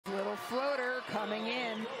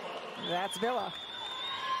That's Villa.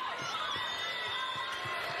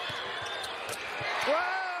 Whoa,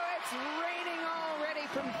 it's raining already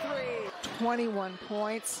from 3. 21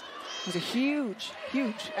 points. It was a huge,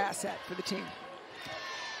 huge asset for the team.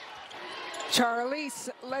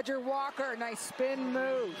 Charlize Ledger-Walker, nice spin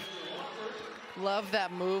move. Love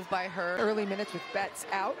that move by her. Early minutes with Betts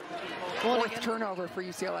out. Fourth turnover for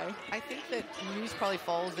UCLA. I think that Muse probably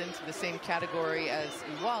falls into the same category as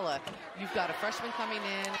Iwala. You've got a freshman coming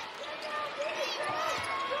in.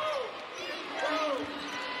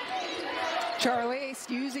 Charlize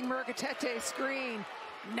using Murekatete screen,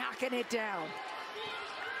 knocking it down.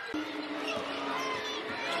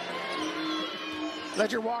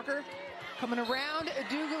 Ledger-Walker coming around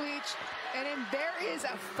Dugulich, and then there is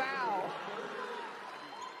a foul.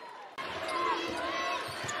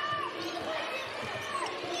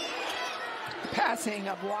 Passing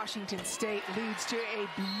of Washington State leads to a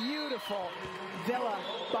beautiful Villa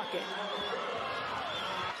bucket.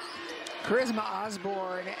 Charisma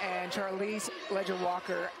Osborne and Charlize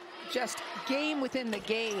Ledger-Walker just game within the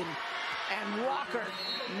game. And Walker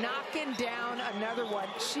knocking down another one.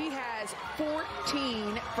 She has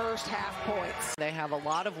 14 first half points. They have a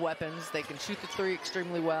lot of weapons. They can shoot the three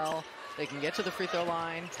extremely well. They can get to the free throw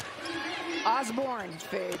line. Osborne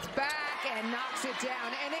fades back and knocks it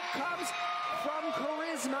down. And it comes from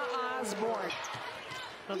Charisma Osborne. I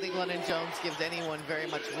don't think London Jones gives anyone very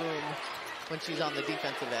much room when she's on the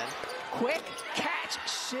defensive end. Quick catch,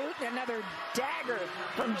 shoot, another dagger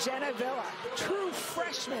from Jenna Villa. True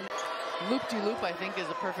freshman. Loop-de-loop, I think, is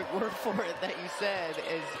a perfect word for it that you said,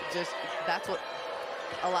 is just, that's what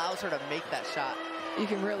allows her to make that shot. You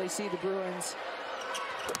can really see the Bruins.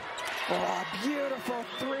 Oh, beautiful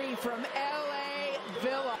 3 from LA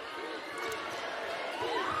Villa.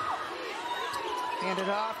 Handed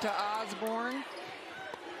off to Osborne.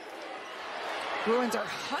 Bruins are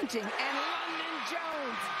hunting, and London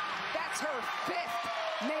Jones, that's her 5th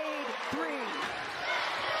made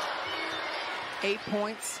 3. 8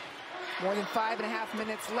 points, more than 5.5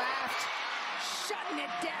 minutes left. Shutting it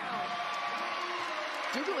down.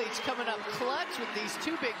 Dugulich coming up clutch with these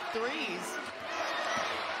 2 big threes.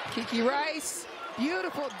 Kiki Rice,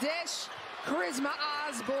 beautiful dish. Charisma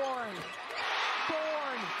Osborne,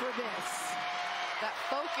 born for this. That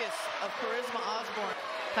focus of Charisma Osborne,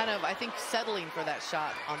 kind of, I think, settling for that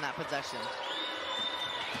shot on that possession.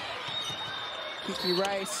 Kiki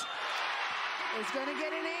Rice is going to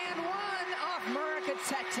get an and one off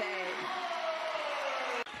Murekatete.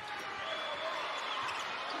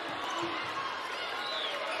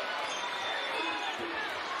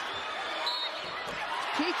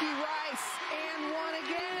 Kiki Rice and one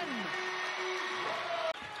again.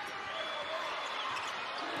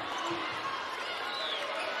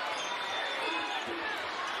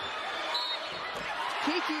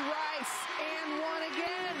 Kiki Rice and one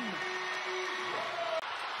again.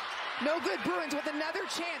 No good. Bruins with another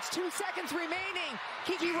chance. 2 seconds remaining.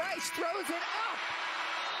 Kiki Rice throws it up.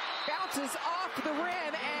 Bounces off the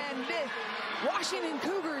rim, and the Washington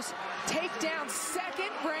Cougars take down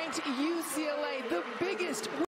second-ranked UCLA, the biggest